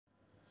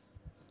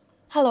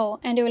Hello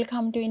and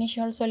welcome to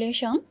Initial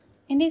Solution.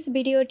 In this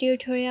video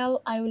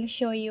tutorial, I will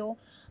show you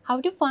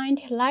how to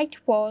find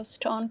liked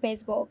post on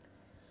Facebook.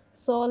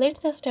 So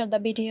let's start the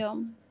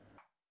video.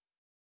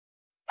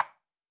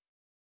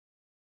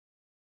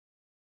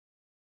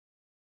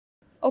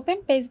 Open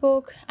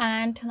Facebook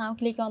and now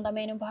click on the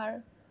menu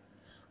bar.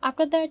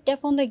 After that,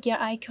 tap on the gear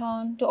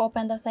icon to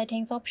open the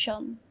settings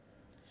option.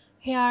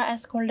 Here,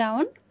 scroll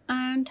down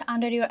and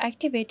under your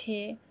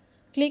activity,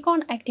 click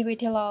on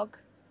activity log.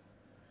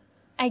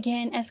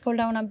 Again, scroll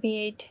down a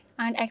bit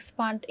and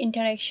expand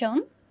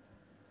interaction.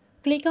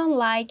 Click on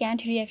like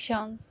and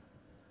reactions.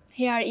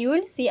 Here you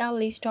will see a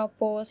list of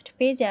post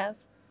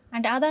pages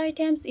and other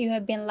items you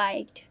have been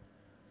liked.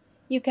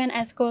 You can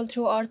scroll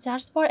through or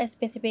search for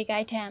specific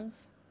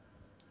items.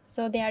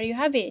 So there you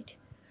have it.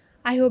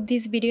 I hope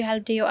this video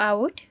helped you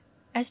out.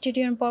 Stay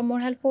tuned for more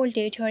helpful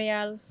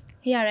tutorials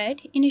here at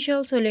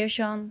Initial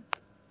Solution.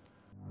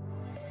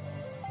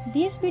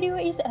 This video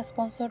is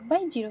sponsored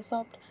by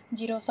Zerosoft.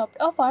 Zerosoft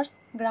offers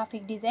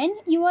graphic design,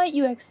 UI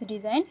UX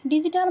design,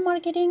 digital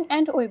marketing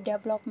and web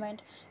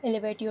development.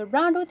 Elevate your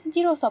brand with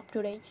Zerosoft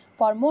today.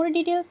 For more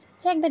details,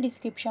 check the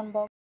description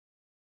box.